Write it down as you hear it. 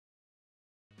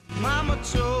mama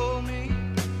told me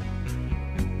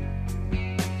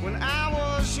when I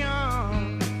was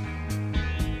young,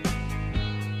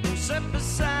 who sat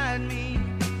beside me,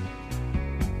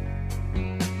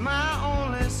 my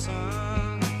only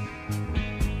son.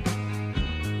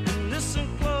 And listen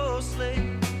closely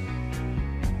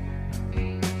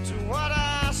to what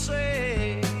I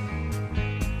say.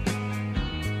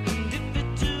 And if you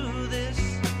do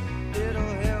this, it'll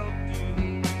help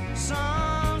you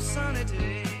some sunny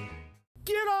day.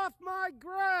 Get off my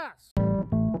grass!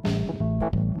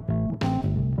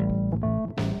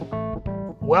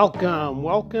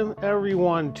 Welcome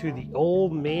everyone to the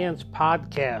Old Man's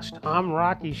Podcast. I'm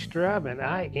Rocky Streb and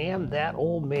I am that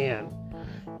old man.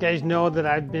 You guys know that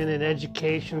I've been in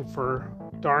education for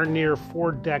darn near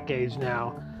 4 decades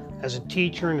now as a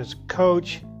teacher and as a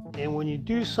coach. And when you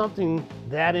do something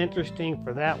that interesting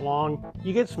for that long,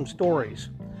 you get some stories.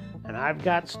 And I've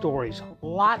got stories,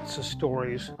 lots of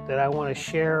stories that I want to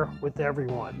share with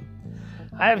everyone.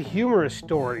 I have humorous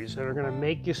stories that are going to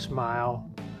make you smile.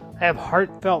 I have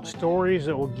heartfelt stories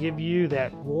that will give you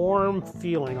that warm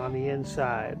feeling on the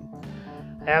inside.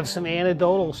 I have some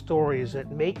anecdotal stories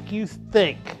that make you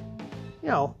think,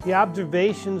 the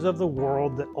observations of the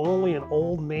world that only an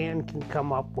old man can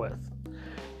come up with.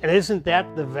 And isn't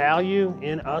that the value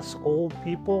in us old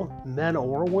people, men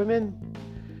or women?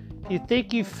 If you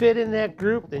think you fit in that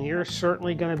group, then you're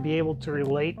certainly going to be able to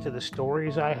relate to the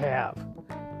stories I have.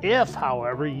 If,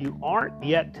 however, you aren't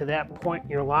yet to that point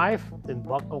in your life, then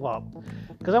buckle up,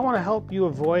 because I want to help you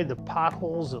avoid the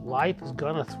potholes that life is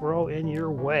going to throw in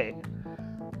your way.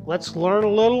 Let's learn a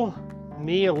little,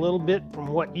 me a little bit from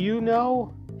what you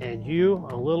know, and you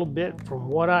a little bit from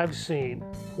what I've seen.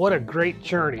 What a great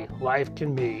journey life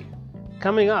can be.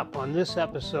 Coming up on this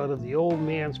episode of the Old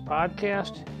Man's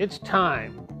Podcast, it's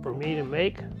time for me to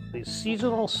make the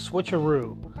seasonal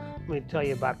switch-a-roo. Let me tell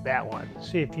you about that one.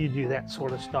 See if you do that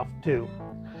sort of stuff too.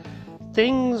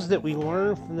 Things that we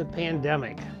learned from the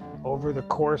pandemic. Over the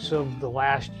course of the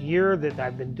last year that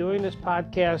I've been doing this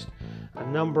podcast, a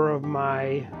number of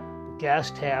my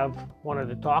guests have wanted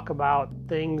to talk about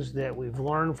things that we've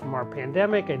learned from our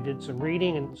pandemic. I did some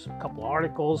reading and a couple of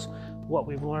articles, what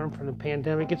we've learned from the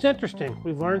pandemic. It's interesting.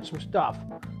 We've learned some stuff.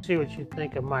 See what you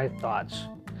think of my thoughts.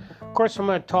 Of course, I'm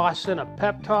going to toss in a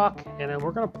pep talk, and then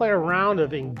we're going to play a round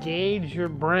of Engage Your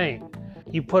Brain.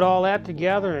 You put all that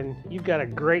together, and you've got a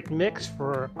great mix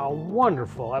for a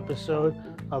wonderful episode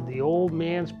of the Old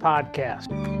Man's Podcast.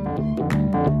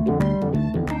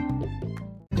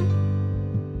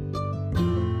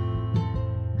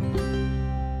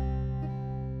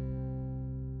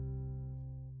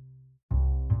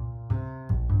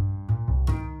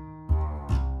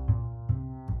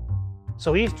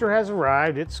 So Easter has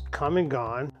arrived, it's come and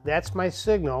gone. That's my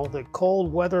signal that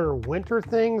cold weather winter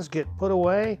things get put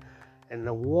away and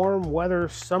the warm weather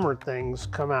summer things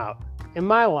come out. In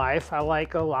my life, I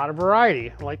like a lot of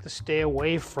variety. I like to stay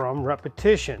away from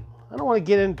repetition. I don't want to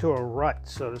get into a rut,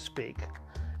 so to speak.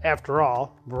 After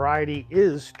all, variety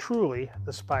is truly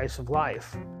the spice of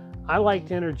life. I like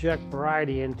to interject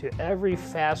variety into every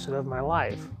facet of my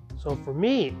life. So for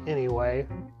me, anyway,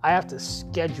 I have to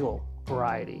schedule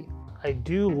variety. I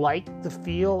do like the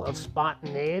feel of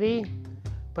spontaneity,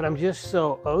 but I'm just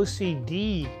so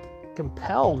OCD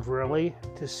compelled, really,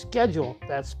 to schedule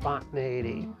that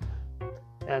spontaneity.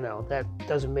 I know that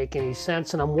doesn't make any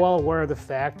sense, and I'm well aware of the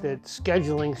fact that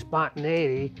scheduling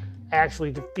spontaneity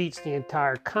actually defeats the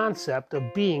entire concept of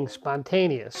being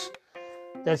spontaneous.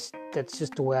 That's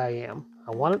just the way I am.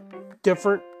 I want it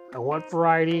different. I want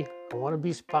variety. I want to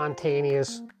be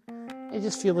spontaneous. I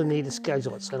just feel the need to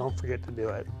schedule it so I don't forget to do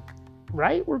it.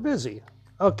 Right? We're busy.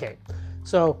 Okay,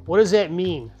 so what does that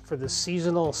mean for the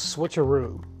seasonal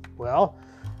switcheroo? Well,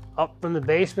 up from the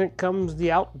basement comes the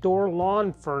outdoor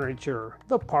lawn furniture,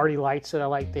 the party lights that I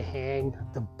like to hang,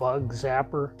 the bug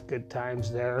zapper, good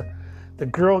times there. The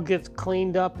grill gets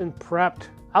cleaned up and prepped.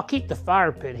 I'll keep the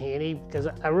fire pit handy because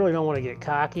I really don't want to get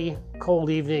cocky. Cold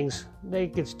evenings, they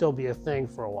could still be a thing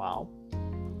for a while.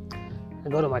 I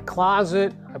go to my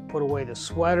closet, I put away the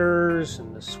sweaters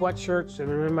and the sweatshirts that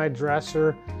are in my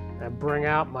dresser, and I bring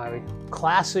out my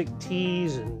classic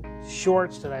tees and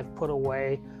shorts that I've put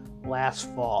away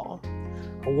last fall.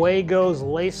 Away goes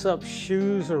lace-up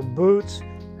shoes or boots,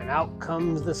 and out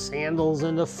comes the sandals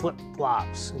and the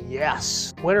flip-flops.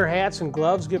 Yes! Winter hats and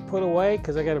gloves get put away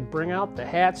because I got to bring out the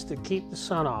hats to keep the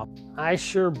sun off. I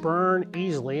sure burn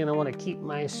easily, and I want to keep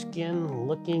my skin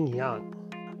looking young.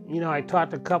 I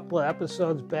talked a couple of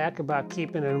episodes back about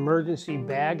keeping an emergency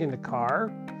bag in the car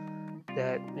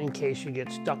that in case you get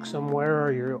stuck somewhere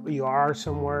or you are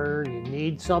somewhere and you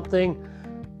need something,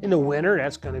 In the winter,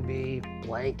 that's going to be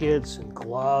blankets and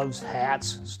gloves,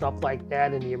 hats, stuff like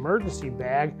that in the emergency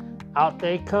bag. Out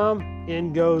they come,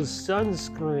 in goes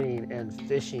sunscreen and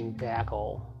fishing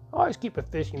tackle. Always keep a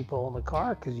fishing pole in the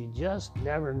car because you just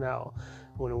never know.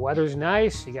 When the weather's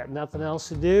nice, you got nothing else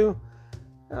to do.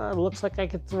 It looks like I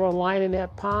could throw a line in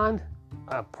that pond.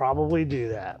 I'll probably do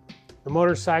that. The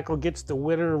motorcycle gets the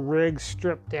winter rig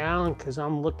stripped down because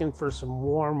I'm looking for some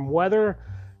warm weather,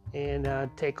 and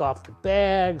take off the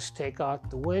bags, take off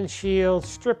the windshield,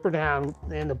 strip her down,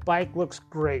 and the bike looks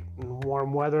great in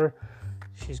warm weather.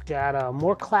 She's got a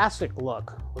more classic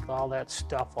look with all that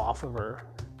stuff off of her.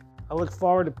 I look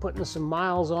forward to putting some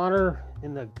miles on her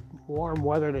in the warm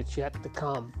weather that's yet to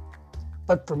come.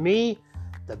 But for me,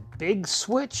 the big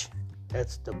switch,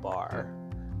 that's the bar.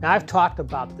 Now, I've talked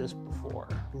about this before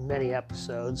in many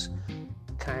episodes,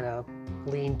 kind of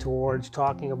lean towards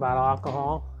talking about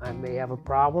alcohol. I may have a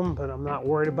problem, but I'm not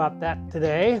worried about that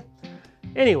today.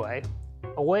 Anyway,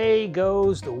 away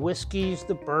goes the whiskeys,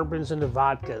 the bourbons, and the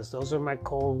vodkas. Those are my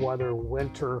cold weather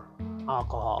winter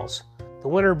alcohols. The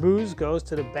winter booze goes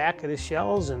to the back of the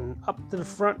shelves, and up to the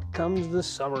front comes the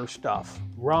summer stuff.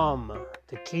 Rum,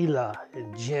 tequila,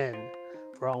 and gin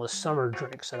for all the summer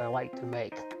drinks that I like to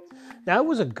make. Now, it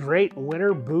was a great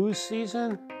winter booze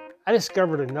season. I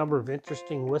discovered a number of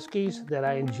interesting whiskeys that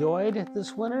I enjoyed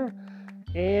this winter,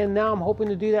 and now I'm hoping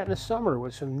to do that in the summer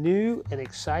with some new and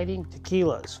exciting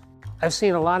tequilas. I've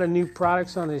seen a lot of new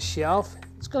products on this shelf.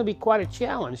 It's going to be quite a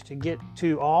challenge to get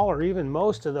to all or even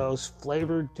most of those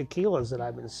flavored tequilas that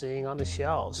I've been seeing on the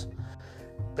shelves.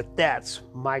 But that's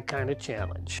my kind of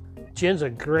challenge. Gin's a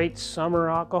great summer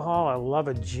alcohol. I love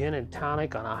a gin and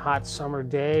tonic on a hot summer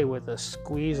day with a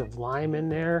squeeze of lime in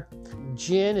there.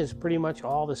 Gin is pretty much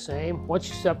all the same. Once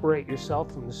you separate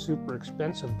yourself from the super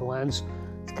expensive blends,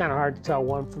 it's kind of hard to tell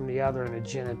one from the other in a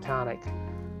gin and tonic.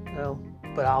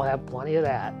 But I'll have plenty of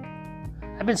that.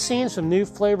 I've been seeing some new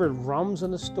flavored rums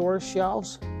on the store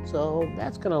shelves, so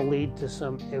that's going to lead to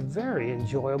some very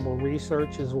enjoyable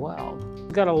research as well.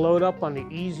 We've got to load up on the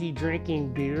easy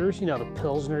drinking beers, the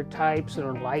Pilsner types that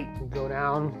are light and go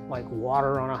down like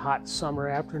water on a hot summer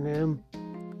afternoon.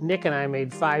 Nick and I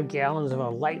made 5 gallons of a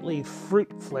lightly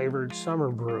fruit-flavored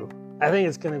summer brew. I think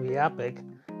it's going to be epic.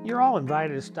 You're all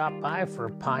invited to stop by for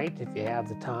a pint if you have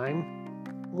the time.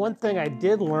 One thing I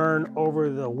did learn over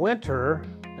the winter,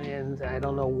 and I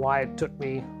don't know why it took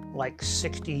me like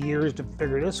 60 years to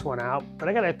figure this one out, but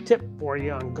I got a tip for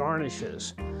you on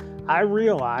garnishes. I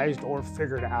realized or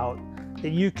figured out that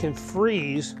you can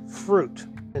freeze fruit,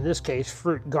 in this case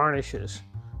fruit garnishes.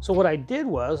 So what I did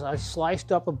was I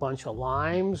sliced up a bunch of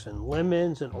limes and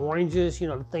lemons and oranges,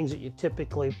 the things that you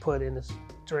typically put in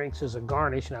drinks as a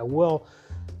garnish, and I will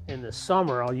in the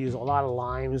summer. I'll use a lot of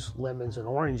limes, lemons, and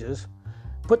oranges.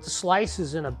 Put the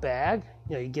slices in a bag.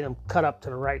 You get them cut up to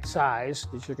the right size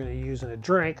that you're going to use in a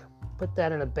drink. Put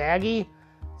that in a baggie,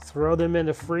 throw them in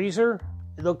the freezer,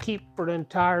 and they'll keep for the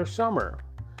entire summer.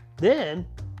 Then,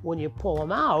 when you pull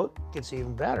them out, it gets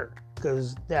even better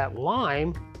because that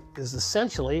lime is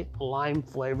essentially a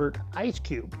lime-flavored ice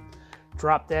cube.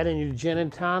 Drop that in your gin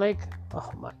and tonic.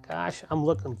 Oh my gosh, I'm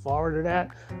looking forward to that.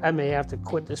 I may have to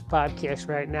quit this podcast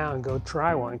right now and go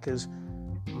try one because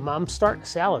I'm starting to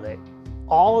salivate.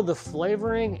 All of the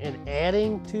flavoring and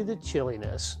adding to the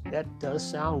chilliness. That does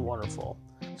sound wonderful.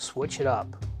 Switch it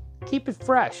up. Keep it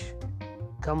fresh.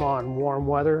 Come on, warm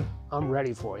weather. I'm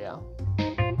ready for you.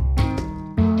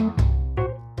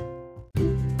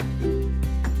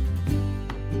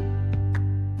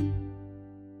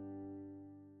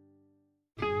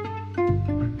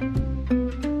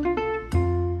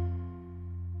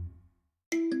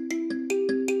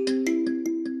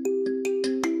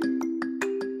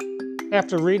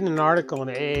 After reading an article in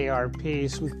the AARP,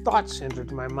 some thoughts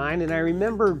entered my mind, and I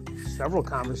remembered several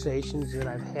conversations that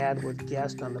I've had with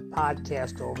guests on the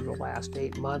podcast over the last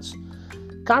 8 months.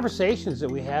 Conversations that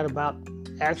we had about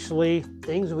actually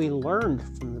things we learned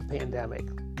from the pandemic.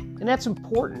 And that's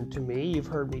important to me. You've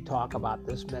heard me talk about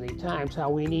this many times, how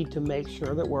we need to make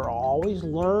sure that we're always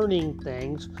learning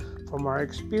things from our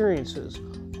experiences.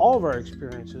 All of our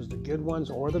experiences, the good ones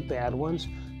or the bad ones,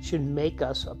 should make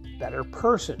us a better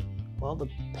person. Well, the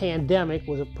pandemic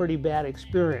was a pretty bad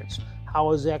experience.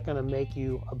 How is that going to make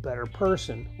you a better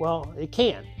person? Well, it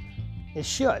can. It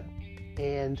should.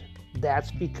 And that's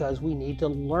because we need to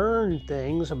learn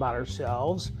things about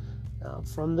ourselves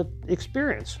from the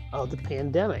experience of the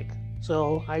pandemic.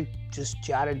 So I just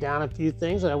jotted down a few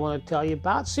things that I want to tell you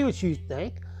about. See what you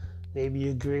think. Maybe you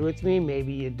agree with me,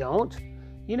 maybe you don't.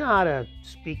 you know how to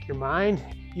speak your mind.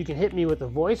 You can hit me with a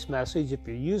voice message if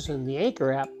you're using the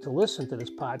Anchor app to listen to this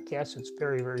podcast. It's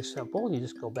very, very simple. You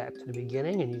just go back to the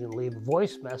beginning and you can leave a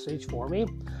voice message for me.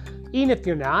 Even if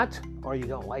you're not, or you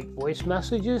don't like voice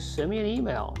messages, send me an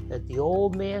email at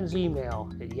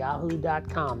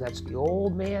theoldmansemail@yahoo.com. That's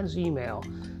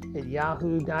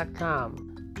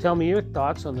theoldmansemail@yahoo.com. Tell me your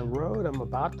thoughts on the road I'm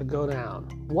about to go down.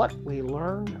 What we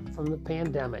learned from the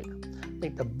pandemic. I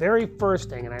think the very first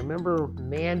thing, and I remember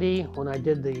Mandy, when I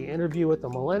did the interview with the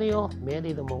millennial,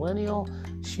 Mandy the millennial,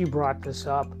 she brought this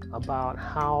up about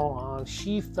how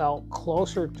she felt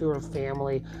closer to her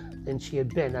family than she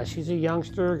had been. Now, she's a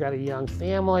youngster, got a young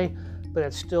family, but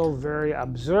it's still very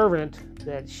observant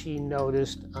that she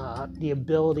noticed the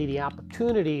ability, the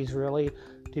opportunities really,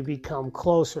 to become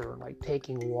closer, like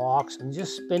taking walks and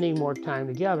just spending more time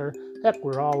together. Heck,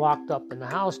 we're all locked up in the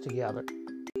house together.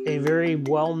 A very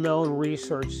well-known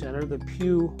research center, the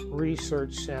Pew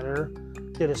Research Center,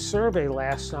 did a survey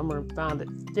last summer and found that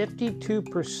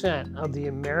 52% of the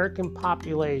American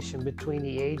population between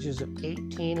the ages of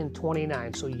 18 and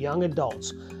 29, so young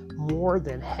adults, more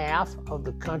than half of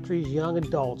the country's young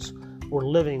adults were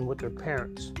living with their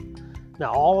parents.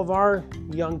 Now, all of our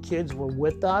young kids were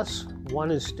with us.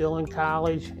 One is still in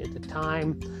college at the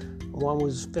time. One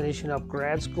was finishing up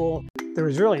grad school. There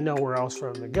was really nowhere else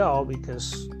for them to go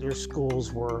because their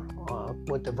schools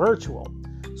went to virtual.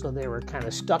 So they were kind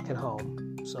of stuck at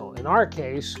home. So in our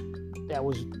case, that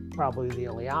was probably the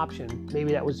only option.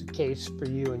 Maybe that was the case for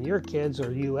you and your kids,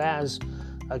 or you as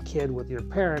a kid with your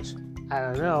parents. I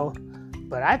don't know.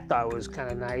 But I thought it was kind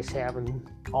of nice having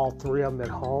all three of them at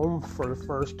home for the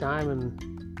first time in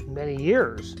many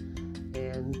years.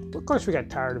 And of course we got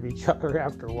tired of each other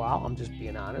after a while. I'm just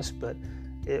being honest, but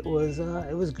it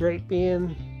was great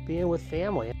being with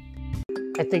family.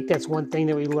 I think that's one thing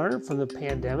that we learned from the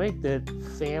pandemic, that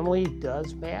family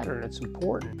does matter and it's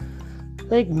important. I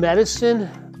think medicine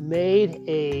made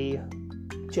a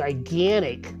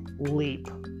gigantic leap,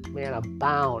 man, a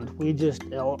bound.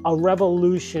 A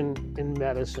revolution in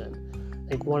medicine. I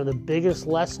think one of the biggest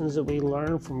lessons that we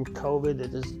learned from COVID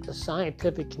is the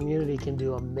scientific community can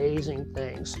do amazing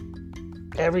things.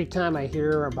 Every time I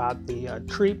hear about the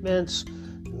treatments,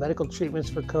 medical treatments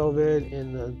for COVID,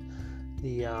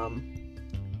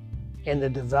 and the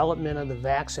development of the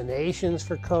vaccinations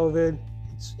for COVID,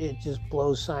 it just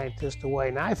blows scientists away.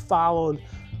 And I followed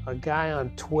a guy on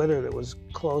Twitter that was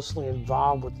closely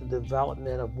involved with the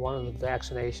development of one of the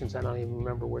vaccinations. I don't even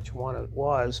remember which one it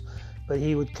was, but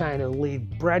he would kind of leave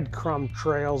breadcrumb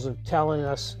trails of telling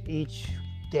us each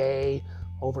day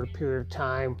over a period of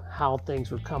time how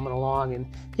things were coming along. And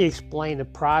he explained the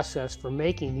process for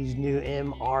making these new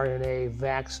mRNA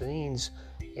vaccines.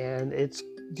 And it's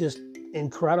just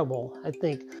incredible. I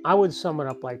think I would sum it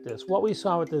up like this. What we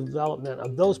saw with the development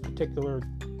of those particular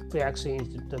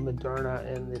vaccines, the Moderna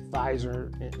and the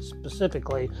Pfizer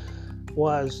specifically,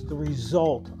 was the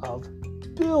result of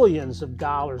billions of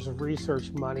dollars of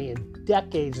research money and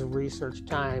decades of research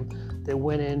time that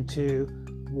went into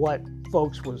what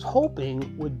folks was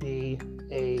hoping would be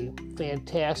a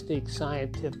fantastic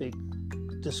scientific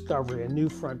discovery, a new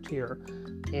frontier.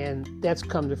 And that's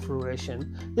come to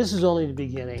fruition. This is only the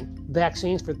beginning.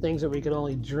 Vaccines for things that we could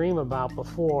only dream about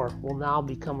before will now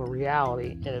become a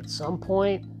reality. And at some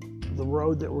point, the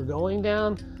road that we're going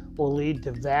down will lead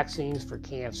to vaccines for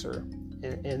cancer.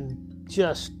 And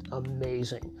just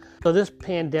amazing. So this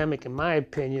pandemic, in my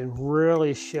opinion,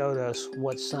 really showed us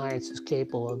what science is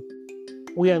capable of.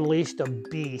 We unleashed a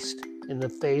beast in the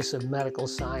face of medical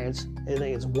science. I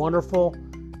think it's wonderful,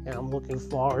 and I'm looking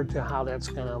forward to how that's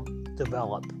going to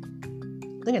develop.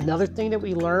 I think another thing that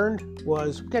we learned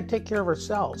was we got to take care of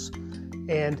ourselves.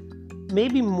 And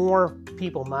maybe more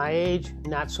people my age,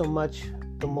 not so much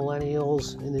the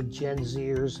millennials and the Gen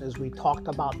Zers, as we talked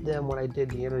about them when I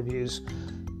did the interviews.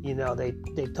 You know, they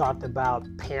talked about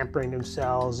pampering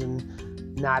themselves and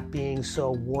not being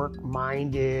so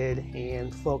work-minded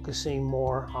and focusing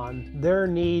more on their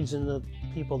needs and the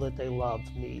people that they love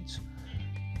needs.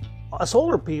 Us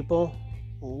older people,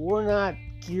 we're not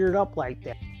geared up like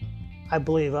that. I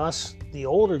believe us, the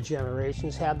older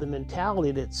generations, have the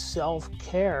mentality that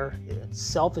self-care,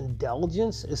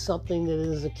 self-indulgence is something that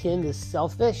is akin to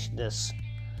selfishness.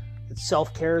 That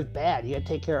self-care is bad. You got to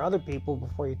take care of other people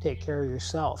before you take care of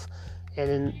yourself. And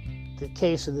in the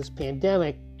case of this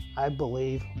pandemic, I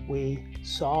believe we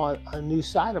saw a new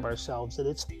side of ourselves, that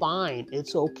it's fine,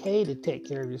 it's okay to take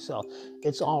care of yourself.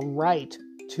 It's all right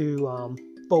to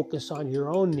focus on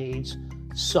your own needs,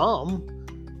 some,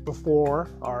 before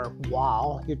or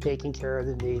while you're taking care of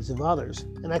the needs of others.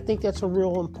 And I think that's a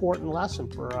real important lesson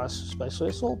for us, especially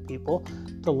as old people,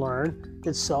 to learn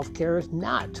that self-care is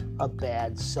not a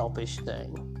bad, selfish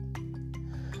thing.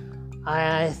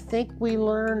 I think we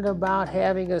learned about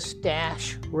having a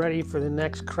stash ready for the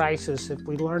next crisis. If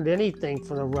we learned anything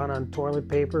from the run on toilet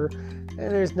paper, and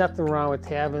there's nothing wrong with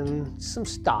having some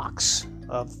stocks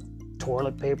of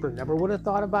toilet paper. Never would have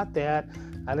thought about that.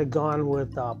 I'd have gone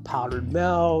with powdered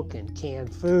milk and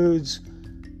canned foods.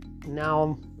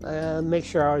 Now, make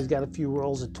sure I always got a few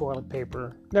rolls of toilet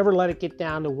paper. Never let it get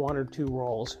down to 1 or 2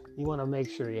 rolls. You want to make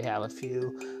sure you have a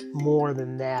few more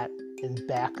than that in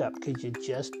backup because you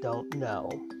just don't know.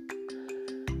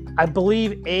 I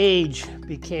believe age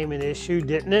became an issue,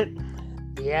 didn't it?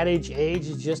 The adage, age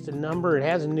is just a number. It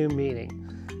has a new meaning.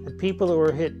 The people that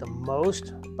were hit the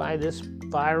most by this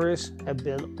virus have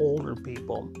been older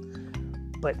people.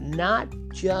 But not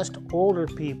just older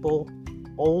people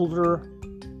with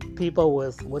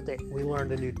we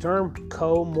learned a new term,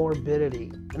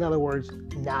 comorbidity. In other words,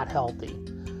 not healthy.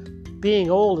 Being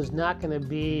old is not going to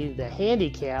be the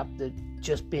handicap that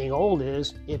just being old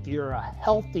is if you're a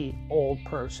healthy old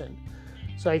person.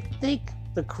 So I think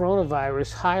the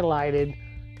coronavirus highlighted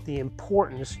the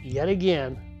importance, yet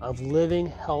again, of living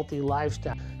healthy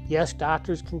lifestyle. Yes,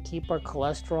 doctors can keep our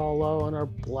cholesterol low and our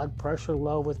blood pressure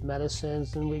low with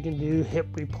medicines, and we can do hip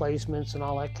replacements and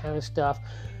all that kind of stuff.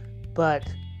 But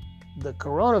the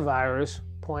coronavirus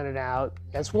pointed out,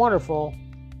 that's wonderful,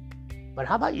 but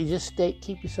how about you just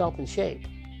keep yourself in shape?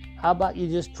 How about you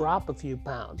just drop a few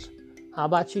pounds? How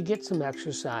about you get some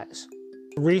exercise?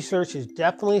 Research has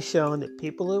definitely shown that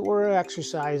people that were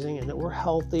exercising and that were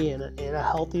healthy and in a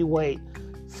healthy weight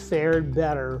fared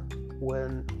better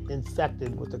when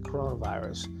infected with the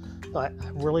coronavirus. But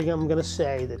I'm going to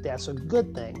say that that's a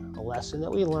good thing, a lesson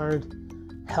that we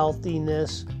learned.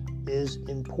 Healthiness is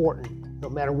important, no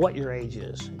matter what your age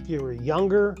is. If you were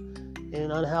younger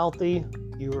and unhealthy,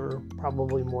 you were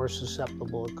probably more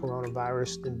susceptible to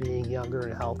coronavirus than being younger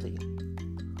and healthy.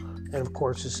 And of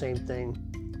course, the same thing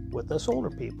with us older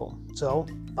people. So,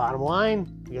 bottom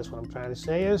line, I guess what I'm trying to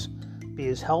say is, be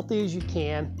as healthy as you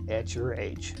can at your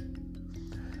age.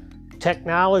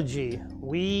 Technology.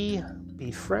 We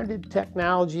befriended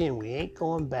technology and we ain't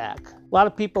going back. A lot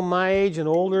of people my age and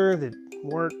older that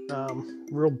weren't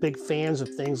real big fans of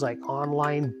things like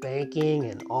online banking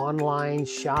and online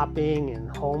shopping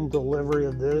and home delivery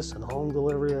of this and home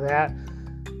delivery of that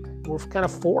were kind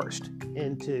of forced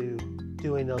into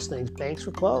doing those things. Banks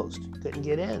were closed, couldn't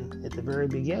get in at the very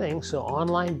beginning, so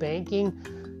online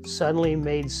banking suddenly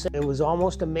made sense. It was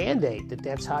almost a mandate that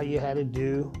that's how you had to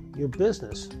do your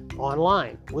business,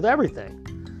 online, with everything.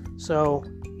 So,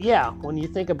 yeah, when you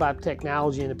think about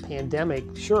technology in a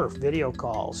pandemic, sure, video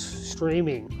calls,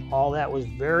 streaming, all that was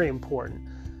very important.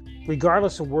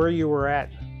 Regardless of where you were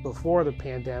at before the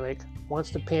pandemic,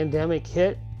 once the pandemic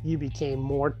hit, you became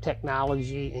more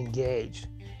technology engaged.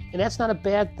 And that's not a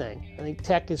bad thing. I think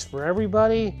tech is for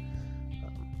everybody,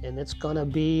 and it's going to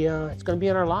be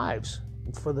in our lives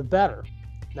for the better,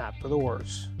 not for the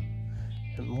worse.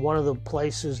 And one of the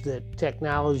places that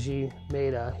technology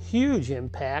made a huge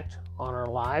impact on our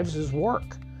lives is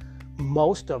work.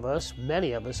 Most of us,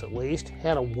 many of us at least,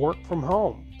 had to work from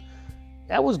home.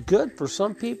 That was good for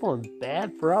some people and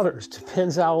bad for others.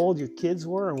 Depends how old your kids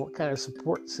were and what kind of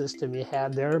support system you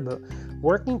had there. But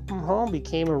working from home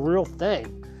became a real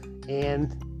thing.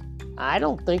 And I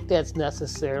don't think that's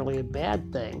necessarily a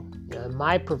bad thing. In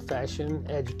my profession,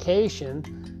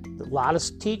 education, a lot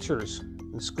of teachers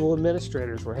and school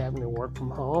administrators were having to work from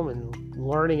home and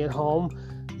learning at home.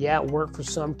 Yeah, it worked for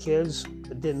some kids.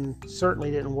 It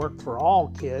certainly didn't work for all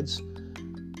kids.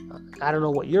 I don't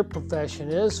know what your profession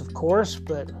is, of course,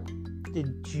 but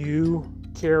did you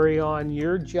carry on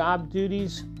your job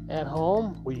duties at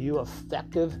home? Were you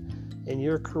effective in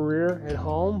your career at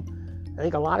home? I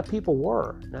think a lot of people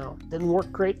were. Now, it didn't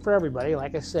work great for everybody.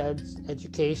 Like I said,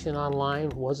 education online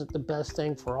wasn't the best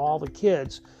thing for all the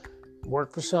kids. It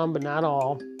worked for some, but not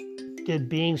all. Did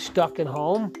being stuck at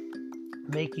home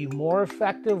make you more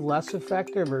effective, less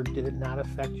effective, or did it not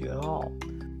affect you at all?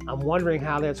 I'm wondering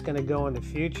how that's going to go in the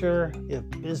future, if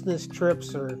business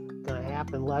trips are going to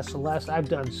happen less and less. I've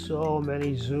done so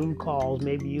many Zoom calls.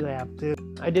 Maybe you have too.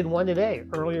 I did one today.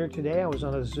 Earlier today, I was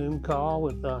on a Zoom call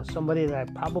with somebody that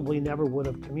I probably never would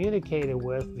have communicated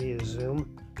with via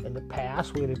Zoom in the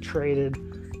past. We'd have traded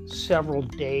several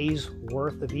days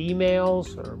worth of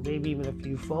emails or maybe even a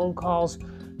few phone calls,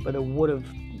 but it would have,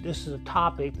 this is a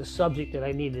topic, the subject that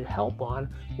I needed help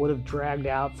on would have dragged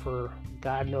out for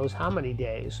God knows how many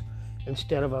days.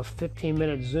 Instead of a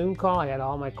 15-minute Zoom call, I had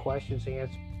all my questions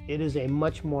it is a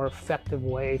much more effective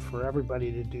way for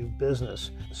everybody to do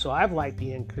business. So I've liked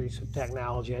the increase of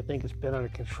technology. I think it's been under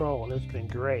control and it's been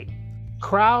great.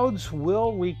 Crowds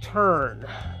will return,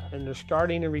 and they're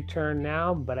starting to return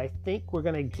now, but I think we're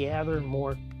going to gather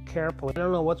more carefully. I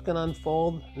don't know what's going to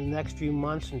unfold in the next few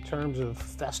months in terms of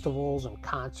festivals and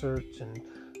concerts and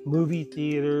movie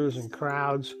theaters and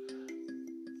crowds.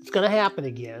 It's going to happen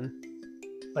again,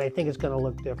 but I think it's going to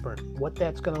look different. What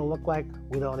that's going to look like,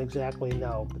 we don't exactly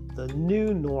know. But the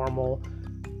new normal,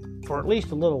 for at least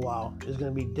a little while, is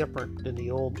going to be different than the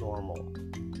old normal.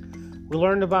 We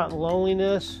learned about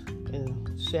loneliness,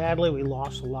 and sadly, we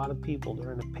lost a lot of people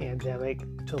during the pandemic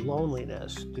to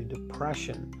loneliness, to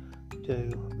depression,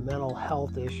 to mental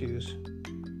health issues,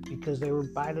 because they were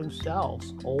by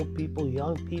themselves. Old people,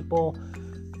 young people,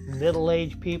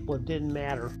 middle-aged people, it didn't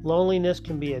matter. Loneliness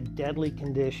can be a deadly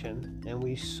condition, and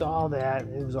we saw that.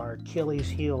 It was our Achilles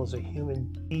heel as a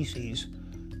human species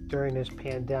during this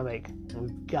pandemic. And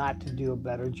we've got to do a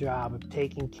better job of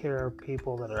taking care of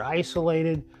people that are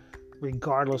isolated,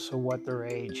 regardless of what their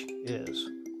age is.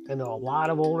 I know a lot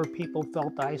of older people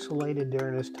felt isolated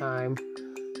during this time.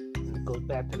 And it goes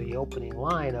back to the opening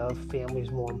line of family's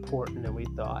more important than we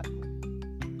thought.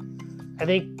 I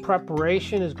think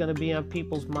preparation is going to be on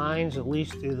people's minds, at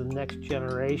least through the next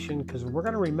generation, because we're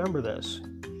going to remember this.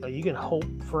 You can hope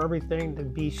for everything to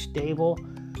be stable,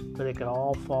 but it can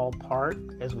all fall apart,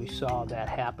 as we saw that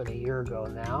happen a year ago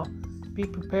now. Be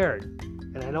prepared.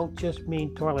 And I don't just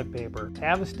mean toilet paper.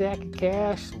 Have a stack of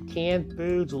cash, some canned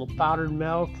foods, a little powdered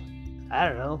milk. I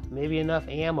don't know, maybe enough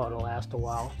ammo to last a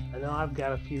while. I know I've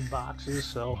got a few boxes,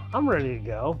 so I'm ready to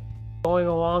go. Going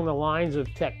along the lines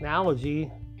of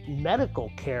technology,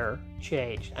 medical care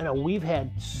changed. I know we've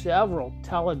had several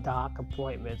teledoc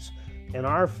appointments in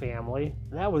our family.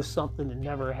 That was something that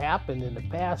never happened in the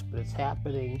past, but it's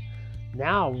happening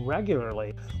now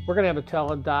regularly. We're going to have a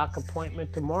teledoc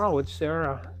appointment tomorrow with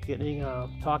Sarah,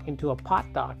 talking to a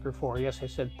pot doctor for her. Yes, I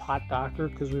said pot doctor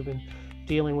because we've been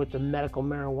dealing with the medical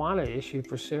marijuana issue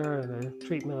for Sarah and the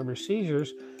treatment of her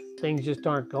seizures. Things just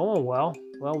aren't going well.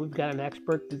 Well, we've got an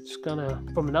expert that's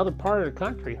from another part of the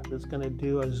country, that's going to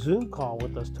do a Zoom call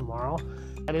with us tomorrow.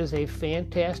 That is a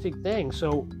fantastic thing.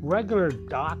 So regular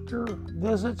doctor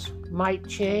visits might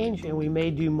change, and we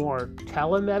may do more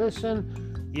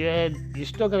telemedicine. You're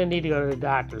still going to need to go to the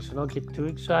doctor, so don't get too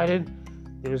excited.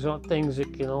 There's things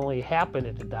that can only happen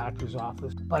at the doctor's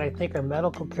office. But I think our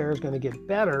medical care is going to get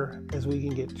better as we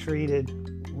can get treated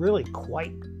really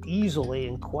quite easily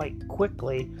and quite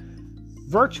quickly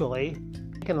virtually.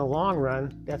 In the long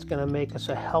run, that's going to make us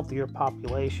a healthier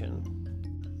population.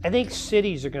 I think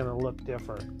cities are going to look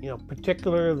different.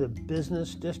 Particularly the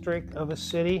business district of a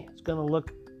city is going to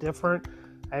look different.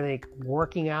 I think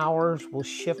working hours will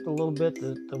shift a little bit.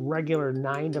 The regular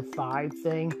 9 to 5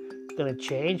 thing is going to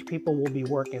change. People will be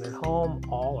working at home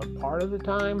all or part of the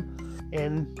time,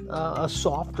 and a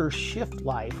softer shift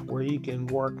life where you can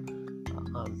work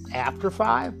after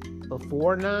 5,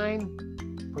 before 9,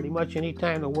 pretty much any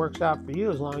time that works out for you,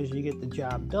 as long as you get the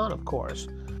job done, of course.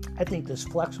 I think this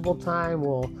flexible time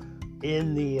will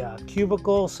end the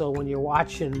cubicle, so when you're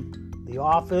watching The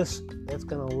Office, that's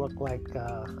going to look like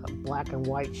a black and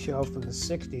white show from the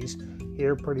 60s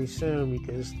here pretty soon,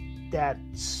 because that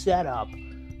setup,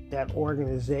 that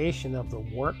organization of the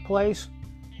workplace,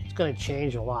 it's going to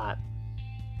change a lot.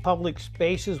 Public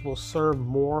spaces will serve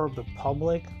more of the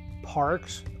public.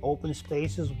 Parks, open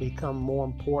spaces will become more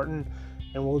important,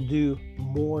 and we'll do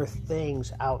more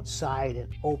things outside in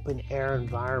open air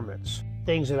environments.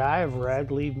 Things that I have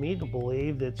read lead me to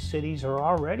believe that cities are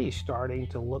already starting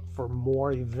to look for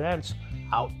more events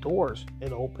outdoors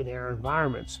in open air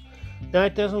environments. Now,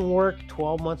 it doesn't work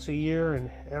 12 months a year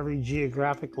in every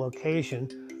geographic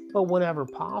location, but whenever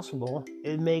possible,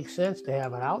 it makes sense to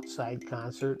have an outside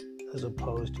concert as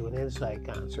opposed to an inside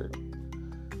concert.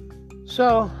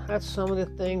 So that's some of the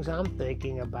things I'm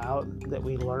thinking about that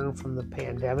we learned from the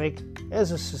pandemic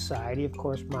as a society. Of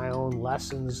course, my own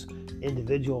lessons,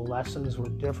 individual lessons, were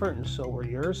different, and so were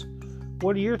yours.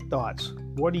 What are your thoughts?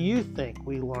 What do you think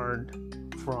we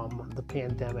learned from the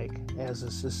pandemic as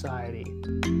a society?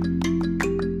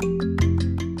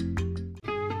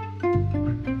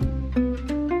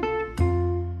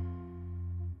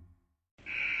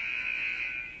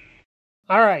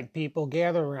 All right, people,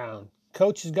 gather around.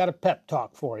 Coach has got a pep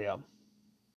talk for you.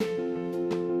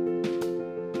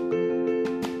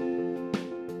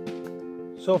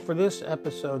 So for this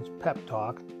episode's pep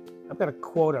talk, I've got a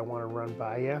quote I want to run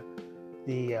by you.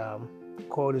 The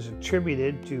quote is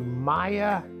attributed to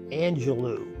Maya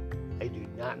Angelou. I do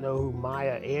not know who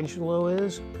Maya Angelou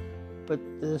is, but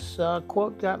this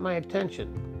quote got my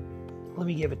attention. Let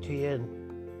me give it to you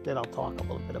and then I'll talk a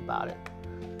little bit about it.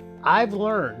 I've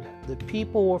learned that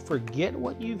people will forget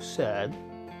what you've said,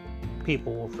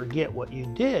 people will forget what you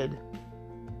did,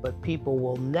 but people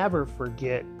will never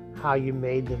forget how you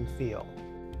made them feel.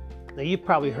 Now, you've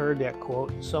probably heard that quote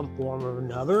in some form or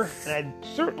another, and I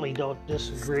certainly don't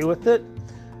disagree with it.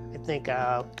 I think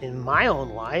in my own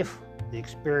life, the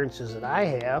experiences that I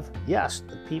have, yes,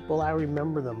 the people I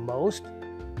remember the most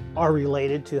are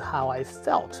related to how I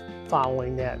felt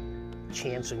following that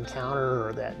chance encounter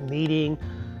or that meeting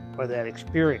or that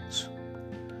experience.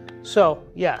 So,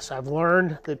 yes, I've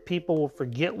learned that people will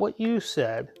forget what you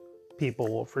said, people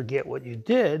will forget what you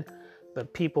did,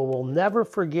 but people will never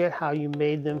forget how you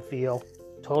made them feel.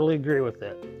 Totally agree with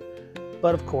it.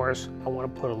 But of course, I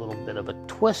want to put a little bit of a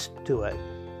twist to it.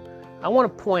 I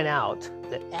want to point out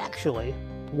that actually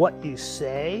what you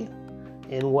say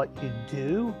and what you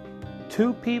do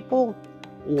to people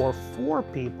or for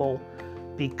people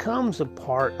becomes a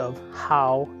part of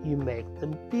how you make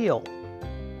them feel.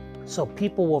 So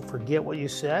people will forget what you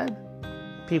said,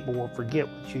 people will forget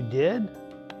what you did.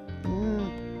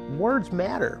 Words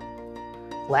matter.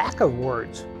 Lack of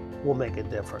words will make a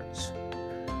difference.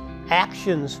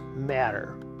 Actions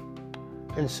matter,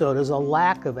 and so does a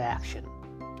lack of action.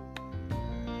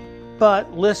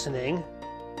 But listening,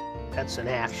 that's an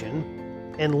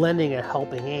action, and lending a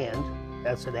helping hand,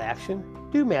 that's an action,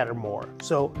 do matter more.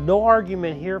 So no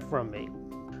argument here from me.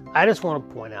 I just want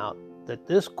to point out that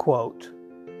this quote,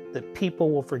 that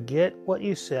people will forget what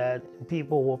you said and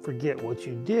people will forget what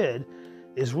you did,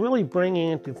 is really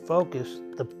bringing into focus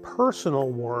the personal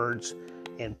words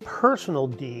and personal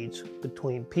deeds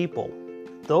between people.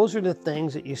 Those are the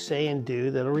things that you say and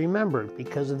do that are remembered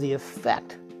because of the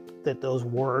effect that those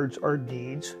words or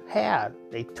deeds had.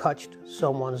 They touched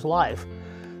someone's life.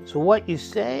 So what you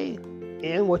say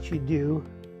and what you do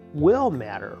will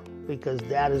matter because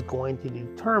that is going to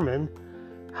determine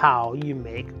how you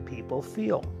make people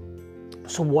feel.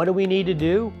 So what do we need to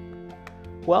do?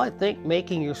 Well, I think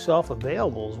making yourself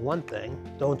available is one thing,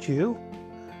 don't you?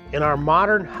 In our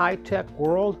modern high-tech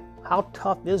world, how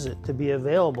tough is it to be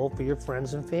available for your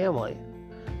friends and family?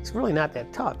 It's really not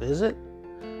that tough, is it?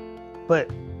 But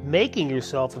making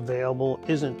yourself available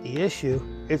isn't the issue,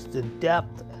 it's the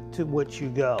depth to which you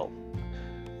go.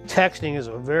 Texting is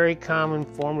a very common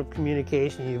form of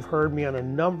communication. You've heard me on a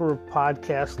number of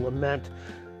podcasts lament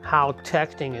how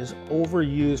texting is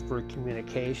overused for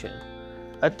communication.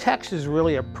 A text is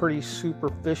really a pretty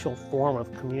superficial form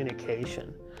of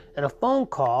communication. And a phone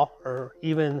call, or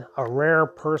even a rare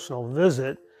personal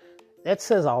visit, that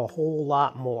says a whole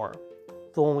lot more.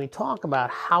 So when we talk about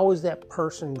how is that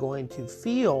person going to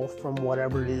feel from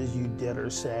whatever it is you did or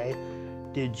say,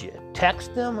 did you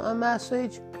text them a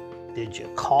message? Did you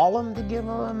call them to give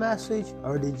them a message?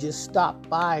 Or did you stop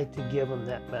by to give them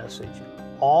that message?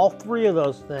 All three of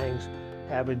those things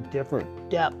have a different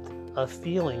depth of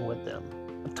feeling with them.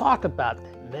 I've talked about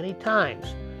that many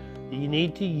times. You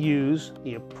need to use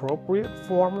the appropriate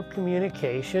form of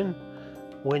communication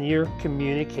when you're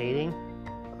communicating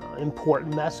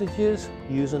important messages.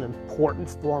 Use an important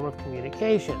form of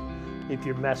communication. If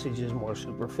your message is more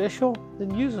superficial,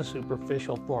 then use a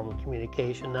superficial form of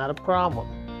communication, not a problem.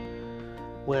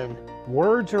 When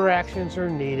words or actions are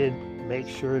needed, make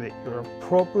sure that you're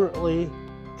appropriately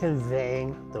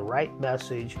conveying the right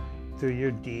message through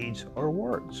your deeds or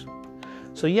words.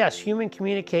 So yes, human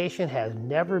communication has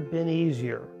never been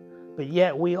easier, but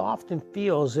yet we often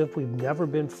feel as if we've never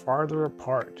been farther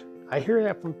apart. I hear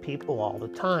that from people all the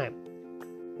time.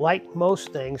 Like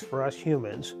most things for us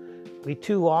humans, we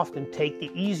too often take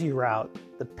the easy route,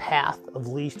 the path of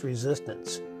least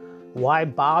resistance. Why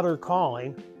bother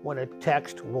calling when a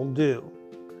text will do?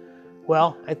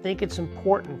 Well, I think it's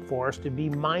important for us to be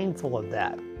mindful of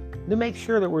that, to make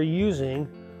sure that we're using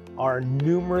our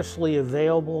numerously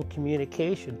available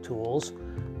communication tools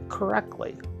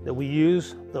correctly, that we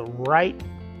use the right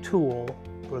tool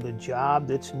for the job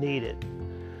that's needed.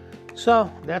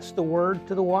 So that's the word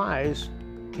to the wise.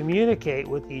 Communicate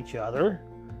with each other.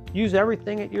 Use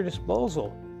everything at your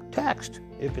disposal. Text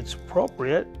if it's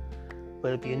appropriate,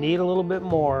 but if you need a little bit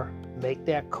more, make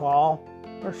that call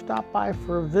or stop by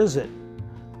for a visit.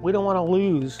 We don't want to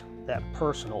lose that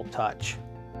personal touch.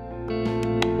 Yay!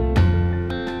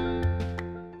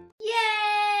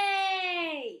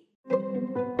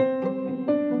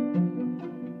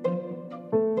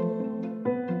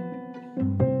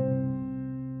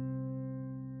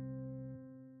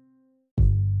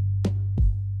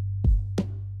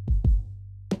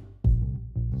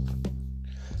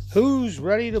 Who's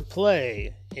ready to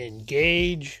play?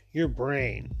 Engage your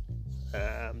brain.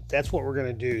 That's what we're going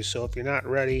to do. So if you're not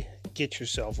ready, get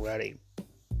yourself ready.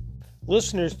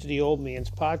 Listeners to the Old Man's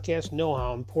Podcast know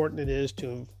how important it is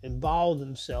to involve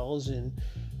themselves in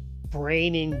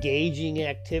brain-engaging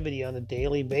activity on a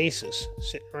daily basis.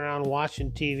 Sitting around watching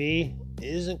TV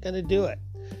isn't going to do it.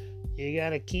 You got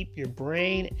to keep your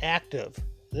brain active.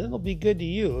 Then it'll be good to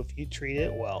you if you treat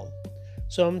it well.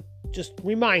 So I'm just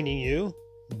reminding you,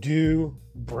 do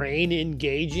brain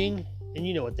engaging, and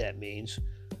you know what that means.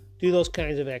 Do those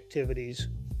kinds of activities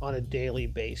on a daily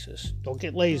basis. Don't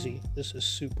get lazy. This is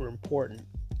super important.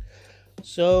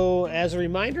 So as a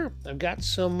reminder, I've got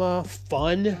some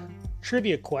fun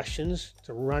trivia questions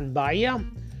to run by you.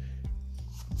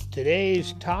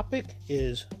 Today's topic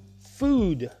is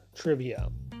food trivia.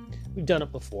 We've done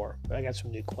it before, but I got some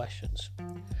new questions.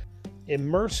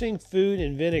 Immersing food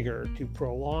in vinegar to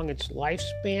prolong its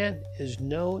lifespan is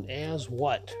known as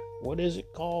what? What is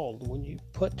it called when you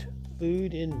put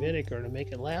food in vinegar to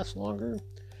make it last longer?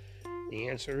 The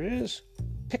answer is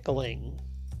pickling.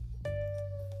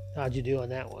 How'd you do on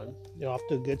that one? You off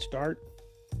to a good start?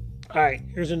 All right,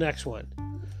 here's the next one.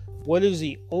 What is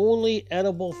the only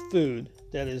edible food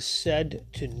that is said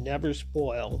to never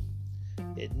spoil?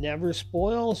 It never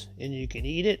spoils and you can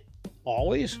eat it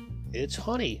always. It's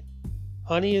honey.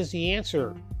 Honey is the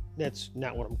answer. That's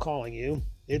not what I'm calling you.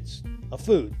 It's a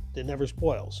food that never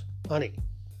spoils. Honey.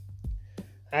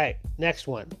 All right, next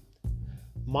one.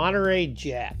 Monterey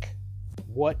Jack.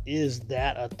 What is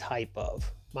that a type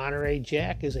of? Monterey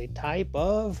Jack is a type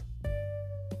of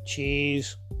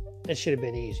cheese. That should have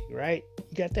been easy, right?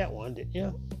 You got that one, didn't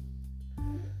you?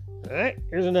 All right,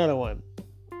 here's another one.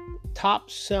 Top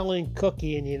selling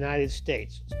cookie in the United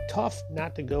States. It's tough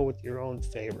not to go with your own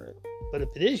favorite. But if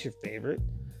it is your favorite,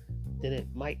 then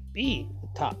it might be the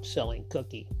top selling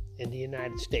cookie in the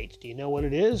United States. Do you know what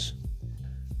it is?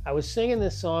 I was singing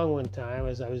this song one time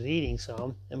as I was eating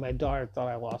some, and my daughter thought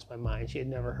I lost my mind. She had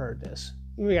never heard this.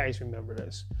 You guys remember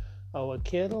this. Oh, a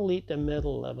kid will eat the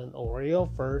middle of an Oreo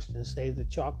first and save the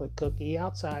chocolate cookie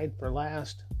outside for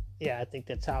last. Yeah, I think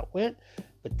that's how it went.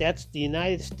 But that's the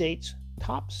United States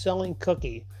top selling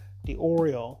cookie, the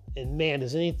Oreo. And man,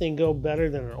 does anything go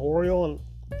better than an Oreo and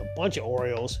a bunch of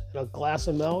Oreos and a glass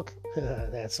of milk?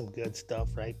 That's some good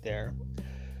stuff right there.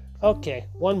 Okay,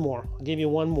 one more. I'll give you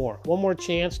one more. One more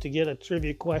chance to get a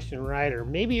trivia question right, or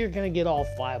maybe you're going to get all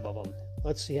 5 of them.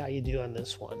 Let's see how you do on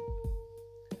this one.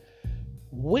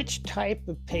 Which type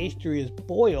of pastry is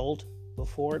boiled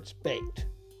before it's baked?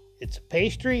 It's a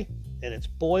pastry and it's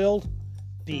boiled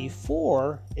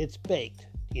before it's baked.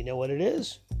 Do you know what it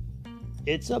is?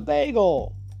 It's a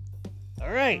bagel.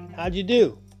 All right, how'd you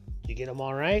do? Did you get them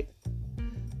all right?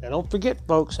 Now don't forget,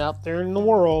 folks out there in the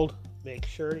world, make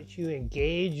sure that you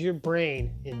engage your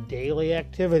brain in daily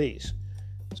activities.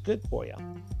 It's good for you.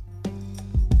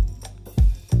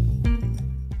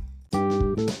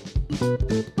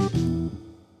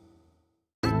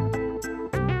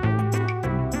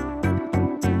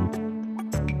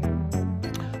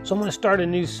 So I'm going to start a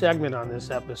new segment on this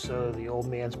episode of the Old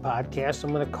Man's Podcast.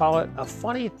 I'm going to call it A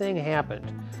Funny Thing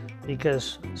Happened,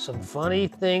 because some funny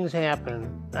things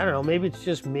happen. I don't know, maybe it's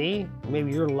just me.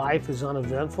 Maybe your life is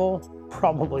uneventful.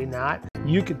 Probably not.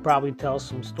 You could probably tell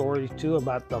some stories too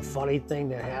about the funny thing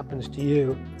that happens to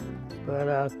you.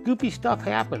 But goofy stuff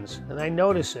happens, and I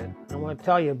notice it. I want to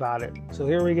tell you about it. So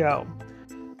here we go.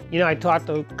 You know, I talked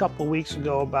a couple of weeks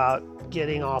ago about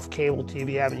getting off cable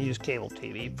TV. I haven't used cable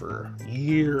TV for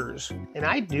years. And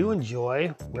I do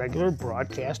enjoy regular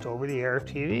broadcast over-the-air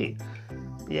TV.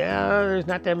 Yeah, there's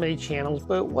not that many channels,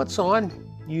 but what's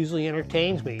on usually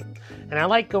entertains me. And I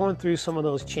like going through some of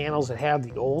those channels that have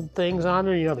the old things on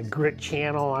there. You know, the Grit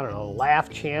channel, I don't know, Laugh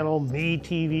channel, Me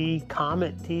TV,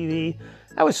 Comet TV.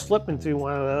 I was flipping through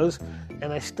one of those,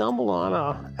 and I stumbled on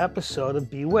an episode of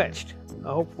Bewitched.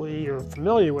 Hopefully you're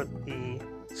familiar with the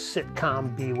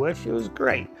sitcom Bewitched. It was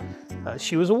great.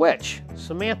 She was a witch.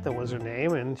 Samantha was her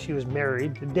name, and she was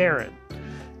married to Darren.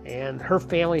 And her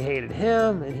family hated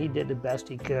him, and he did the best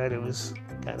he could. It was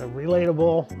kind of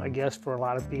relatable, I guess, for a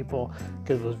lot of people,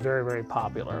 because it was very, very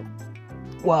popular.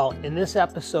 Well, in this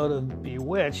episode of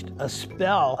Bewitched, a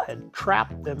spell had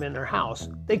trapped them in their house.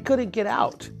 They couldn't get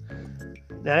out.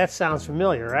 Now, that sounds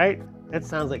familiar, right? That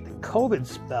sounds like the COVID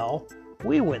spell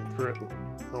we went through,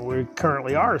 or we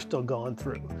currently are still going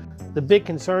through. The big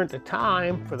concern at the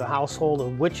time for the household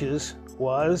of witches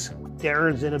was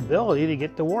Darren's inability to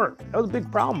get to work. That was a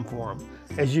big problem for him.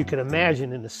 As you can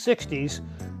imagine, in the 60s,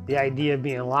 the idea of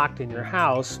being locked in your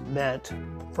house meant,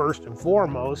 first and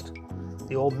foremost,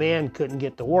 the old man couldn't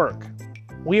get to work.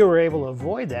 We were able to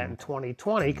avoid that in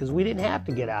 2020 because we didn't have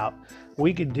to get out.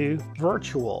 We could do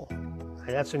virtual. And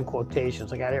that's in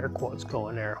quotations. I got air quotes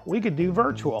going there. We could do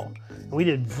virtual. And we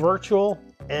did virtual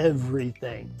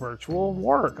everything. Virtual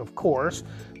work, of course.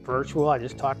 Virtual, I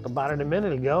just talked about it a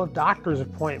minute ago, doctor's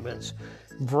appointments,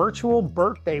 virtual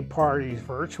birthday parties,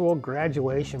 virtual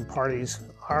graduation parties.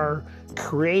 Our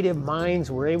creative minds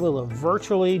were able to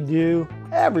virtually do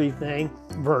everything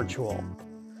virtual.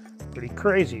 Pretty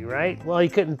crazy, right? Well, you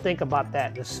couldn't think about that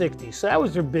in the 60s. So that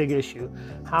was their big issue.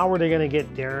 How were they going to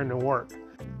get Darren to work?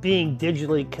 Being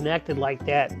digitally connected like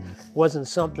that wasn't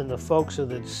something the folks of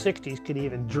the 60s could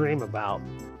even dream about.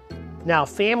 Now,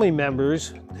 family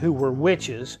members who were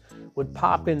witches would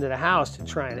pop into the house to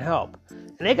try and help.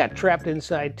 And they got trapped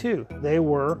inside too. They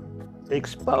were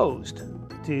exposed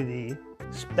to the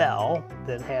spell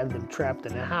that had them trapped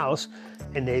in the house,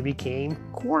 and they became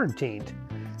quarantined,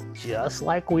 just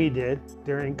like we did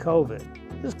during COVID.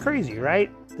 It's crazy, right?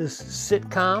 This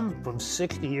sitcom from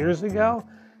 60 years ago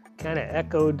kind of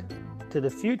echoed to the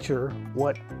future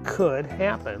what could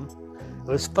happen. It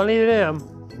was funny to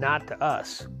them, not to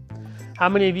us. How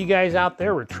many of you guys out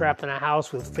there were trapped in a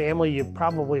house with family you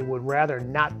probably would rather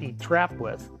not be trapped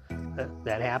with?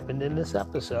 That happened in this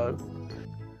episode.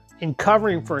 In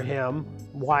covering for him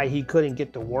why he couldn't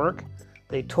get to work,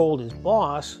 they told his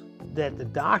boss that the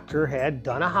doctor had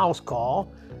done a house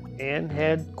call and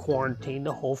had quarantined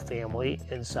the whole family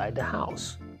inside the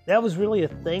house. That was really a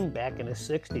thing back in the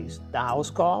 60s, the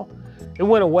house call. It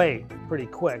went away pretty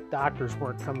quick. Doctors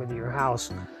weren't coming to your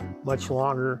house much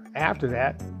longer after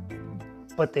that,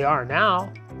 but they are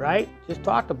now, right? Just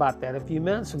talked about that a few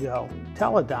minutes ago.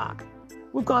 Teledoc.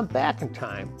 We've gone back in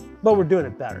time, but we're doing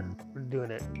it better. We're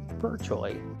doing it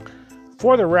virtually.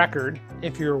 For the record,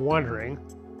 if you're wondering,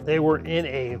 they were in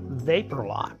a vapor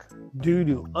lock due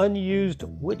to unused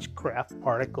witchcraft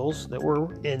particles that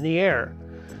were in the air.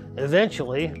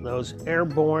 Eventually, those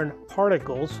airborne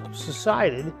particles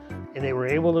subsided and they were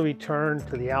able to return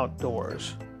to the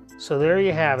outdoors. So there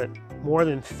you have it. More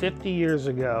than 50 years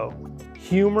ago,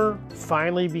 humor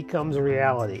finally becomes a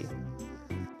reality.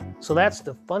 So that's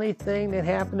the funny thing that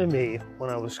happened to me when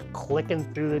I was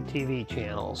clicking through the TV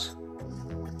channels.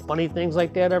 Funny things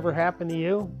like that ever happen to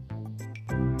you?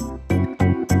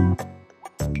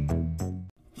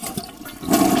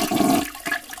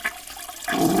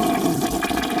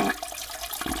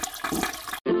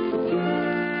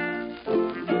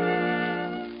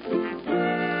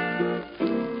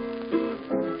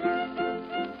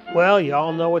 Well, you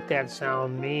all know what that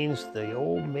sound means. The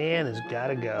old man has got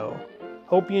to go.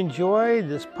 Hope you enjoyed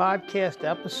this podcast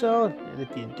episode. And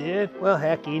if you did, well,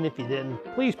 heck, even if you didn't,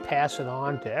 please pass it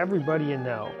on to everybody you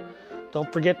know.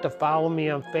 Don't forget to follow me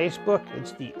on Facebook.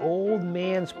 It's the Old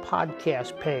Man's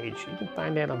Podcast page. You can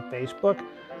find that on Facebook.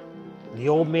 The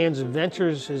Old Man's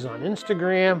Adventures is on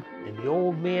Instagram. And the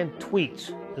Old Man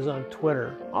Tweets is on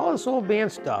Twitter. All this old man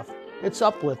stuff. It's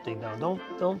uplifting though.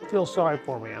 Don't feel sorry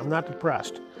for me. I'm not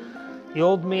depressed. The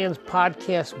Old Man's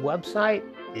Podcast website,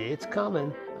 it's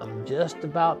coming. I'm just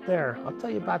about there. I'll tell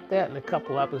you about that in a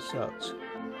couple episodes.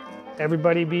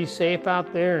 Everybody be safe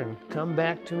out there and come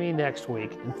back to me next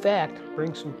week. In fact,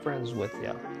 bring some friends with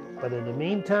you. But in the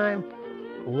meantime,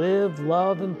 live,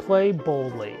 love, and play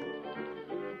boldly.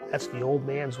 That's the old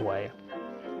man's way.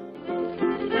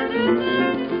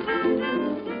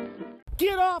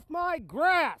 Get off my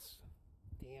grass!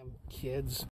 Damn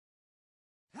kids.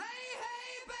 Hey,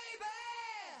 hey, baby!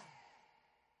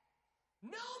 No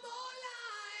more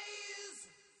lies!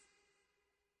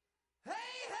 Hey,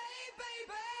 hey,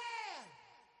 baby!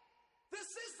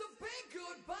 This is the big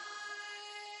goodbye!